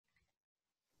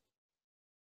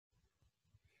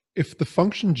If the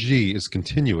function g is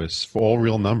continuous for all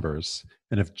real numbers,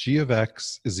 and if g of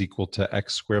x is equal to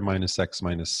x squared minus x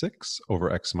minus 6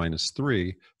 over x minus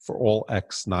 3 for all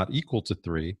x not equal to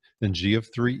 3, then g of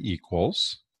 3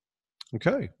 equals,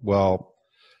 okay, well,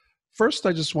 first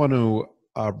I just want to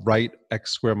write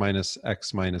x squared minus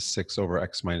x minus 6 over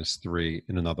x minus 3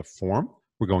 in another form.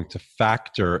 We're going to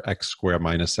factor x squared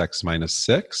minus x minus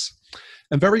 6.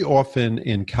 And very often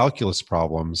in calculus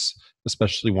problems,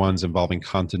 especially ones involving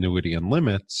continuity and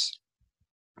limits,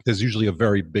 there's usually a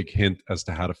very big hint as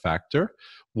to how to factor.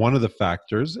 One of the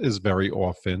factors is very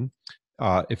often,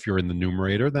 if you're in the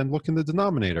numerator, then look in the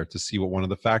denominator to see what one of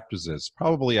the factors is.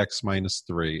 Probably x minus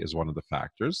 3 is one of the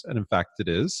factors, and in fact it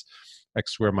is.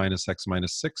 X squared minus x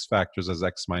minus 6 factors as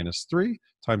x minus 3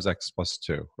 times x plus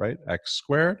 2, right? X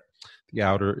squared, the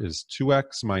outer is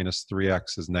 2x minus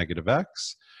 3x is negative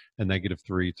x, and negative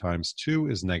 3 times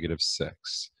 2 is negative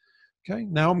 6. Okay,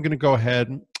 now I'm going to go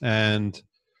ahead and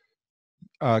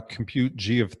compute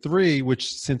g of 3,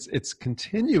 which since it's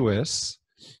continuous,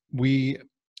 we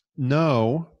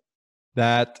know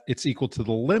that it's equal to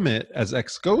the limit as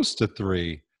x goes to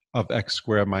 3 of x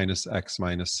squared minus x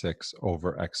minus 6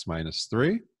 over x minus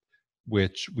 3,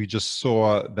 which we just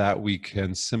saw that we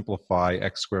can simplify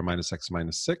x squared minus x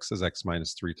minus 6 as x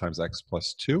minus 3 times x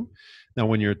plus 2. Now,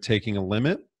 when you're taking a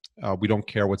limit, we don't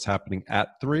care what's happening at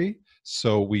 3,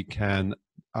 so we can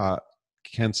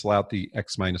cancel out the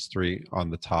x minus 3 on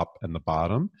the top and the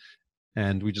bottom.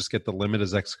 And we just get the limit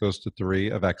as x goes to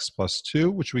 3 of x plus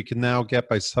 2, which we can now get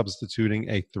by substituting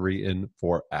a 3 in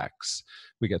for x.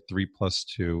 We get 3 plus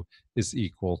 2 is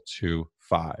equal to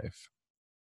 5.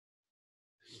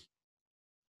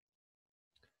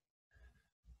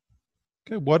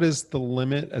 Okay, what is the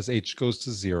limit as h goes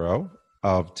to 0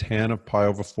 of tan of pi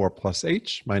over 4 plus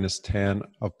h minus tan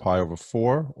of pi over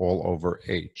 4 all over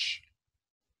h?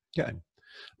 Okay, I'm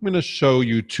going to show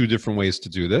you two different ways to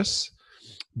do this.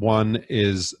 One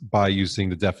is by using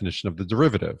the definition of the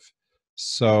derivative.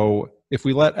 So if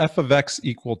we let f of x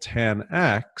equal tan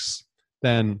x,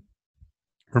 then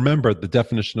remember the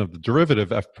definition of the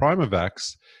derivative f prime of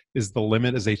x is the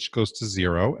limit as h goes to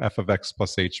 0, f of x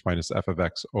plus h minus f of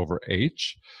x over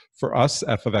h. For us,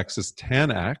 f of x is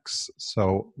tan x,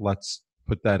 so let's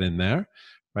put that in there,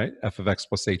 right? F of x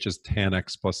plus h is tan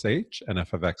x plus h, and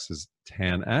f of x is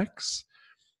tan x.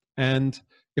 And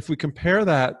if we compare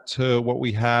that to what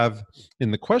we have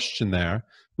in the question there,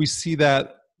 we see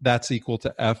that that's equal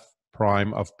to f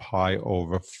prime of pi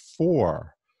over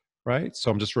 4, right? So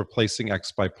I'm just replacing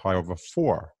x by pi over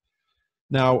 4.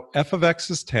 Now, f of x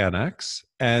is tan x,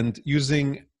 and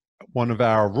using one of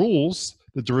our rules,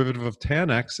 the derivative of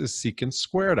tan x is secant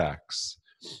squared x.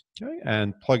 Okay,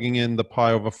 and plugging in the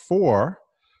pi over 4,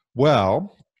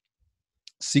 well,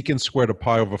 secant squared of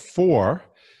pi over 4,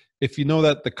 if you know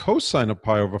that the cosine of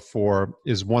pi over 4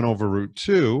 is 1 over root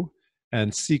 2,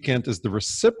 and secant is the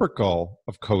reciprocal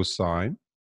of cosine,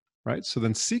 right? So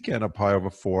then secant of pi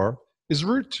over 4 is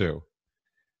root 2.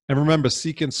 And remember,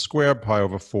 secant squared pi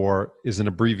over 4 is an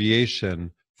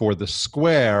abbreviation for the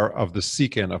square of the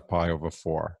secant of pi over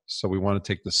 4. So we want to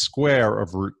take the square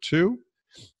of root 2,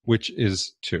 which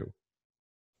is 2.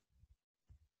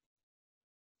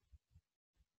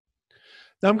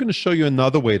 Now I'm going to show you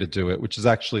another way to do it, which is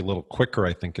actually a little quicker,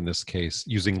 I think, in this case,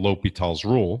 using L'Hopital's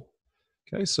rule.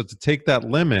 Okay, so to take that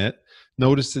limit,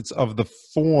 notice it's of the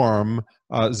form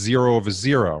 0 over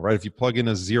 0, right? If you plug in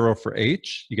a 0 for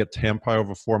h, you get tan pi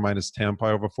over 4 minus tan pi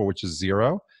over 4, which is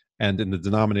 0. And in the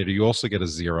denominator, you also get a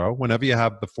 0. Whenever you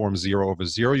have the form 0 over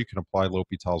 0, you can apply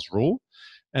L'Hopital's rule.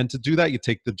 And to do that, you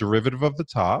take the derivative of the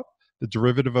top. The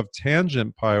derivative of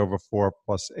tangent pi over 4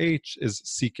 plus h is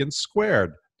secant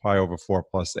squared pi over 4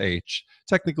 plus h.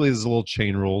 Technically, there's a little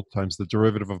chain rule times the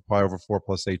derivative of pi over 4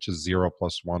 plus h is 0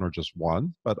 plus 1 or just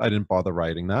 1, but I didn't bother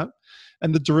writing that.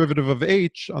 And the derivative of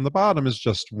h on the bottom is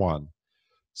just 1.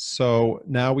 So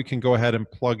now we can go ahead and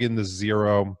plug in the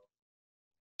 0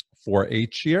 for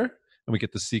h here, and we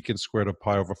get the secant squared of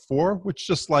pi over 4, which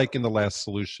just like in the last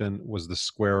solution was the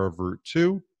square of root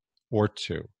 2, or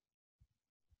 2.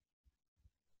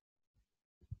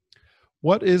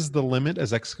 What is the limit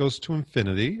as x goes to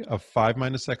infinity of 5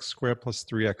 minus x squared plus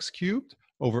 3x cubed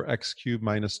over x cubed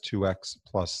minus 2x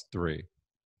plus 3?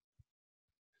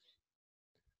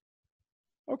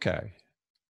 Okay.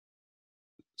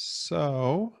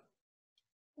 So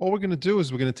all we're going to do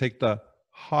is we're going to take the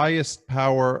highest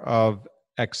power of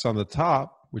x on the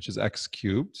top, which is x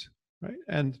cubed, right?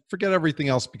 And forget everything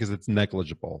else because it's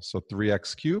negligible. So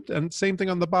 3x cubed, and same thing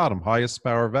on the bottom. Highest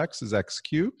power of x is x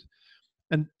cubed.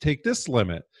 And take this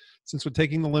limit. Since we're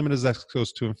taking the limit as x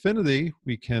goes to infinity,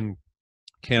 we can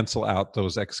Cancel out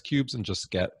those x cubes and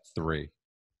just get 3.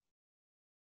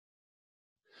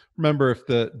 Remember, if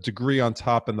the degree on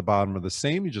top and the bottom are the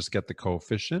same, you just get the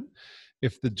coefficient.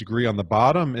 If the degree on the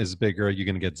bottom is bigger, you're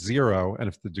going to get 0. And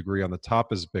if the degree on the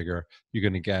top is bigger, you're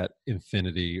going to get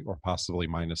infinity or possibly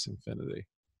minus infinity.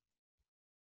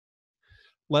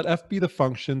 Let f be the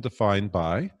function defined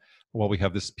by, well, we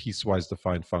have this piecewise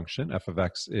defined function. F of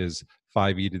x is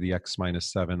 5e to the x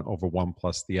minus 7 over 1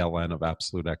 plus the ln of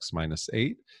absolute x minus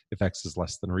 8 if x is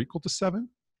less than or equal to 7.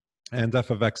 And f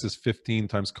of x is 15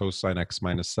 times cosine x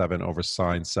minus 7 over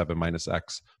sine 7 minus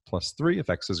x plus 3 if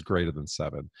x is greater than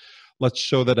 7. Let's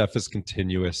show that f is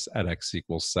continuous at x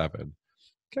equals 7.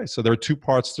 Okay, so there are 2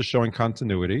 parts to showing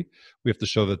continuity. We have to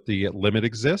show that the limit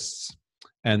exists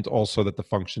and also that the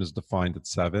function is defined at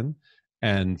 7.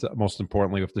 And most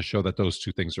importantly, we have to show that those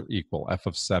 2 things are equal. F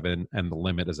of 7 and the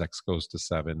limit as x goes to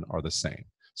 7 are the same.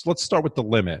 So let's start with the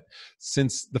limit.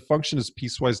 Since the function is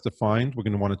piecewise defined, we're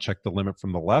going to want to check the limit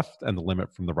from the left and the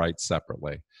limit from the right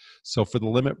separately. So for the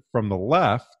limit from the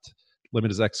left, limit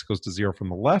as x goes to 0 from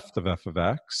the left of f of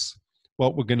x,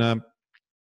 well, we're going to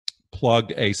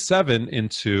plug a 7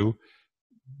 into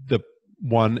the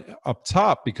one up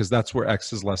top because that's where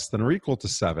x is less than or equal to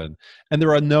 7. And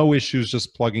there are no issues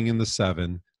just plugging in the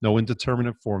 7, no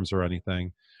indeterminate forms or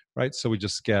anything, right? So we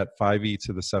just get 5e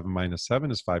to the 7 minus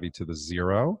 7 is 5e to the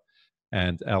 0,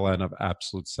 and ln of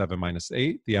absolute 7 minus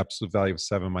 8. The absolute value of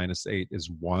 7 minus 8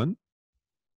 is 1.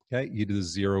 Okay, e to the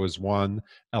 0 is 1,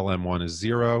 ln1 is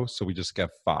 0, so we just get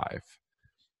 5.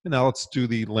 And now let's do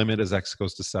the limit as x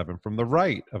goes to 7 from the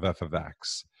right of f of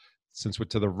x. Since we're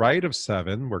to the right of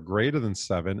 7, we're greater than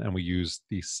 7, and we use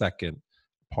the second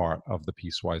part of the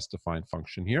piecewise defined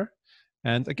function here.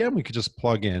 And again, we could just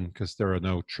plug in because there are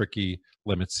no tricky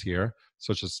limits here,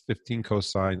 such as 15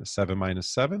 cosine 7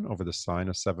 minus 7 over the sine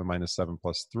of 7 minus 7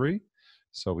 plus 3.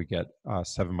 So we get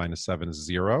 7 minus 7 is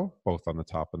 0, both on the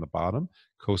top and the bottom.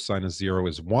 Cosine of 0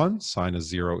 is 1, sine of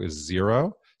 0 is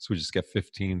 0. So we just get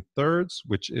 15 thirds,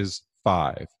 which is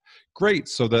 5. Great,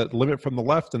 so the limit from the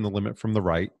left and the limit from the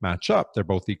right match up. They're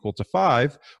both equal to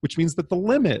 5, which means that the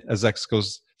limit as x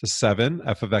goes to 7,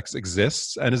 f of x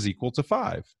exists and is equal to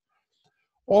 5.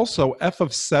 Also, f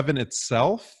of 7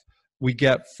 itself, we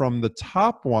get from the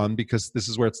top one because this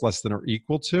is where it's less than or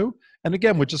equal to. And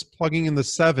again, we're just plugging in the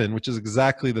 7, which is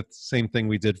exactly the same thing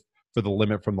we did for the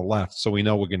limit from the left. So we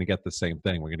know we're going to get the same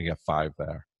thing. We're going to get 5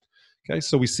 there. Okay,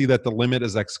 so we see that the limit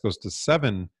as x goes to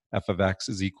 7, f of x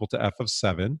is equal to f of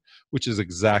 7, which is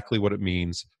exactly what it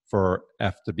means for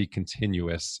f to be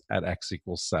continuous at x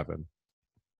equals 7.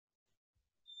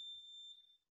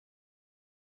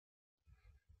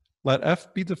 Let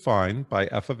f be defined by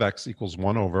f of x equals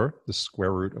 1 over the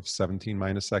square root of 17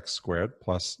 minus x squared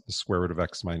plus the square root of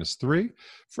x minus 3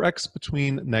 for x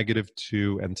between negative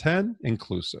 2 and 10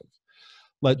 inclusive.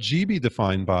 Let g be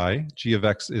defined by, g of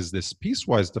x is this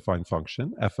piecewise defined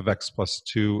function, f of x plus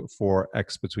 2 for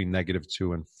x between negative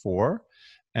 2 and 4,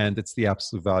 and it's the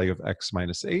absolute value of x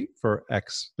minus 8 for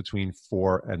x between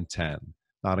 4 and 10,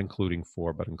 not including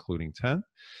 4, but including 10.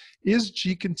 Is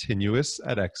g continuous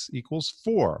at x equals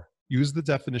 4? Use the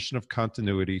definition of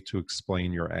continuity to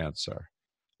explain your answer.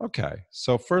 Okay,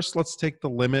 so first let's take the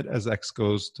limit as x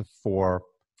goes to 4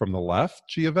 from the left,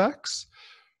 g of x.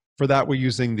 For that, we're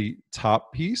using the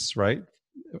top piece, right?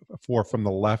 4 from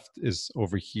the left is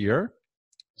over here.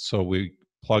 So we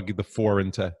plug the 4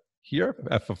 into here,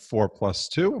 f of 4 plus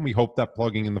 2, and we hope that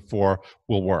plugging in the 4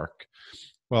 will work.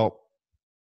 Well,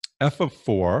 f of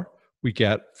 4 we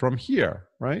get from here,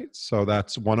 right? So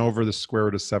that's 1 over the square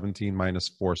root of 17 minus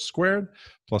 4 squared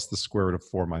plus the square root of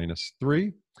 4 minus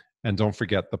 3. And don't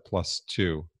forget the plus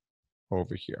 2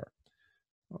 over here.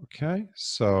 Okay,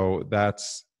 so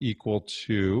that's equal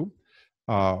to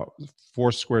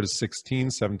 4 squared is 16,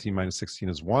 17 minus 16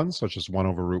 is 1, so it's just 1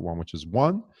 over root 1, which is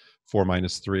 1. 4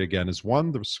 minus 3 again is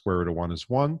 1, the square root of 1 is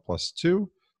 1, plus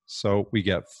 2, so we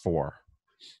get 4.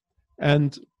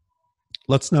 And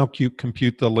let's now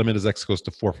compute the limit as x goes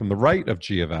to 4 from the right of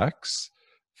g of x.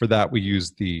 For that, we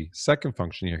use the second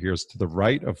function here. Here's to the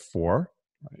right of 4,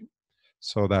 right?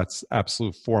 So that's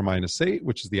absolute 4 minus 8,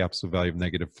 which is the absolute value of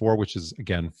negative 4, which is,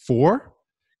 again, 4.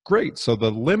 Great. So the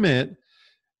limit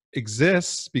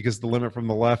exists because the limit from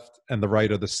the left and the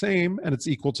right are the same, and it's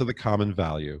equal to the common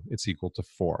value. It's equal to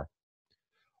 4.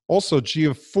 Also, g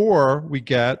of 4 we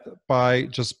get by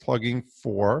just plugging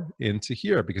 4 into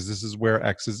here because this is where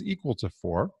x is equal to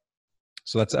 4.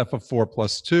 So that's f of 4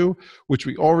 plus 2, which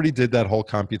we already did that whole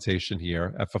computation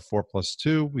here. F of 4 plus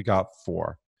 2, we got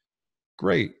 4.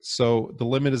 Great. So the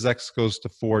limit as x goes to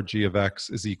 4, g of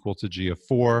x is equal to g of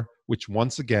 4, which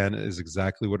once again is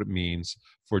exactly what it means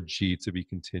for g to be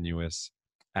continuous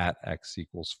at x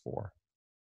equals 4.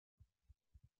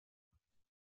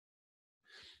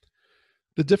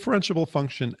 The differentiable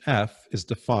function f is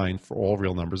defined for all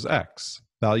real numbers x.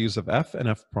 Values of f and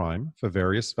f prime for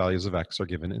various values of x are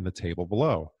given in the table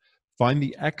below. Find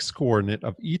the x-coordinate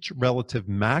of each relative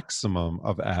maximum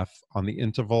of f on the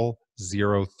interval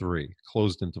 0, 3,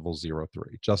 closed interval 0, 3.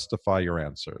 Justify your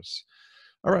answers.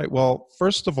 All right, well,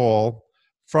 first of all,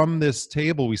 from this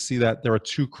table, we see that there are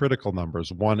two critical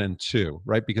numbers, 1 and 2,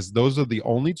 right? Because those are the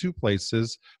only two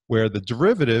places where the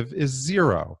derivative is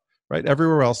 0, right?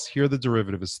 Everywhere else, here the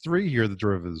derivative is 3, here the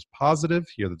derivative is positive,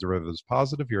 here the derivative is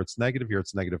positive, here it's negative, here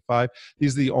it's negative 5.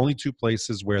 These are the only two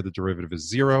places where the derivative is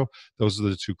 0. Those are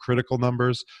the two critical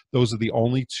numbers. Those are the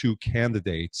only two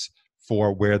candidates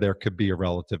for where there could be a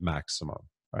relative maximum,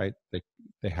 right?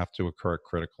 They have to occur at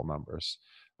critical numbers.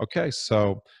 Okay,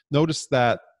 so notice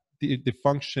that the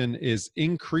function is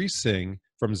increasing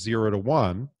from 0 to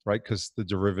 1, right, because the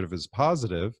derivative is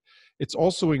positive. It's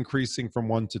also increasing from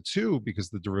 1 to 2 because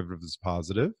the derivative is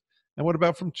positive. And what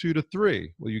about from 2 to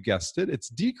 3? Well, you guessed it. It's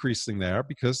decreasing there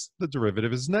because the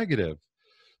derivative is negative.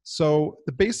 So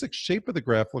the basic shape of the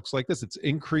graph looks like this. It's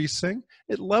increasing.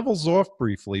 It levels off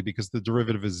briefly because the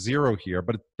derivative is 0 here,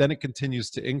 but then it continues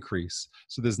to increase.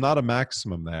 So there's not a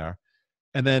maximum there.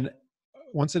 And then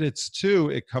once it hits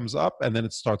 2, it comes up and then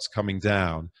it starts coming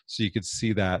down. So you can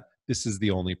see that this is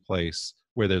the only place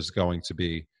where there's going to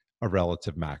be a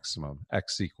relative maximum,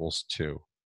 x equals 2.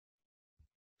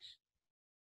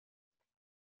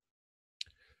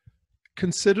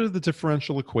 Consider the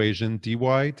differential equation dy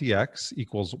dx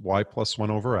equals y plus 1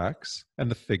 over x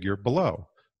and the figure below.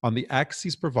 On the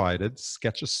axes provided,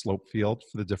 sketch a slope field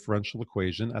for the differential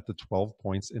equation at the 12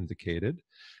 points indicated.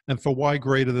 And for y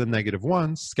greater than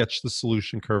 -1, sketch the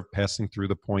solution curve passing through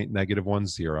the point -1,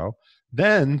 0.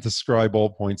 Then describe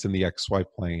all points in the xy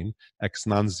plane, x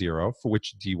non-zero, for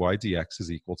which dy dx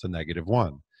is equal to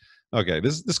 -1. Okay,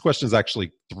 this question is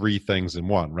actually 3 things in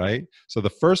one, right? So the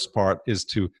first part is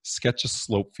to sketch a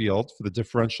slope field for the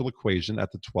differential equation at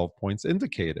the 12 points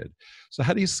indicated. So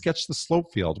how do you sketch the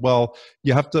slope field? Well,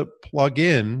 you have to plug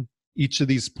in each of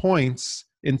these points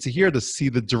into here to see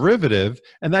the derivative,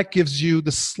 and that gives you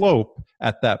the slope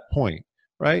at that point,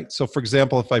 right? So for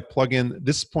example, if I plug in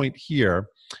this point here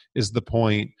is the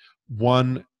point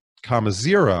 1,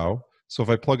 0. So if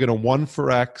I plug in a 1 for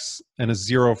x and a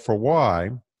 0 for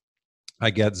y, I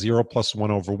get 0 plus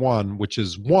 1 over 1, which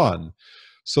is 1.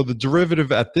 So the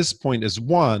derivative at this point is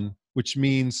 1, which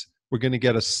means we're going to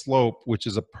get a slope which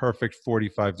is a perfect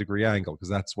 45-degree angle, because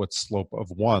that's what slope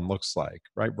of 1 looks like,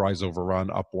 right? Rise over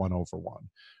run, up 1 over 1,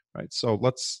 right? So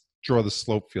let's draw the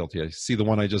slope field here. See the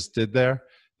one I just did there?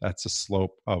 That's a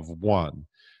slope of 1.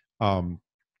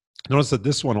 Notice that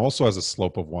this one also has a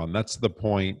slope of 1. That's the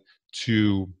point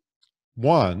 2,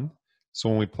 1. So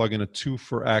when we plug in a 2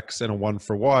 for x and a 1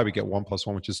 for y, we get 1 plus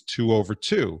 1, which is 2 over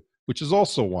 2, which is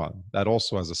also 1. That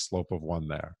also has a slope of 1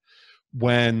 there.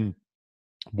 When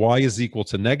y is equal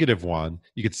to -1,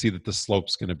 you can see that the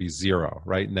slope's going to be 0,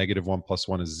 right? -1 plus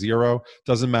 1 is 0.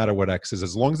 Doesn't matter what x is,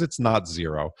 as long as it's not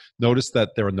 0. Notice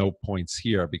that there are no points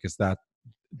here because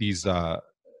these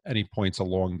any points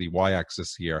along the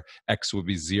y-axis here, x would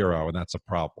be 0, and that's a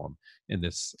problem in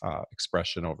this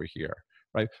expression over here.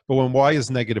 Right? But when y is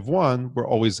 -1, we're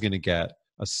always going to get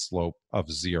a slope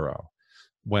of 0.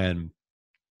 When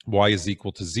y is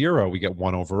equal to 0, we get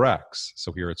 1 over x.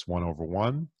 So here it's 1 over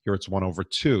 1. Here it's 1 over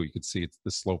 2. You can see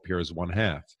the slope here is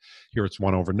 1/2. Here it's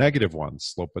 1 over -1,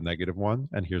 slope of -1.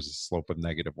 And here's the slope of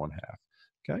 -1/2.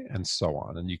 Okay, and so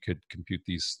on. And you could compute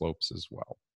these slopes as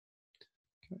well.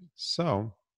 Okay,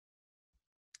 so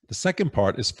the second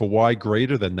part is for y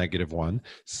greater than -1,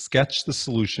 sketch the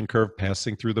solution curve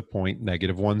passing through the point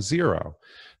 -1, 0.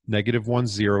 -1,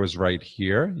 0 is right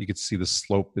here. You can see the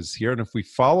slope is here. And if we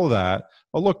follow that,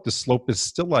 oh, look, the slope is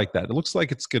still like that. It looks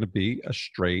like it's going to be a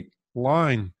straight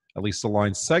line, at least a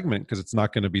line segment, because it's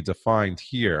not going to be defined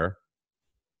here,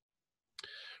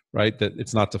 right? That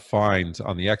it's not defined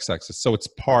on the x-axis. So it's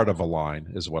part of a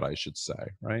line is what I should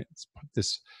say, right? It's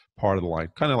this part of the line,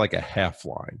 kind of like a half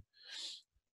line.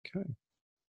 Okay.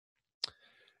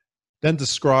 Then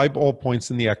describe all points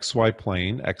in the xy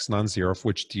plane, x non-zero, for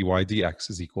which dy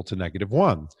dx is equal to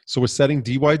 -1. So we're setting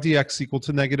dy dx equal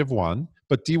to -1,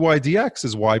 but dy dx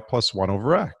is y plus 1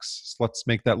 over x. So let's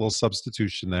make that little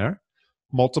substitution there.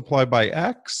 Multiply by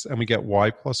x, and we get y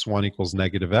plus 1 equals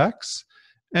 -x.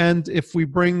 And if we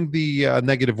bring the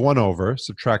 -1 over,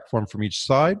 subtract 1 from each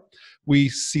side, we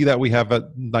see that we have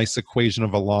a nice equation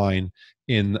of a line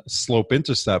in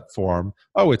slope-intercept form.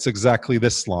 Oh, it's exactly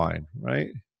this line,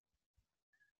 right?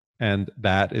 And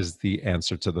that is the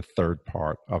answer to the third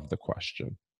part of the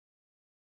question.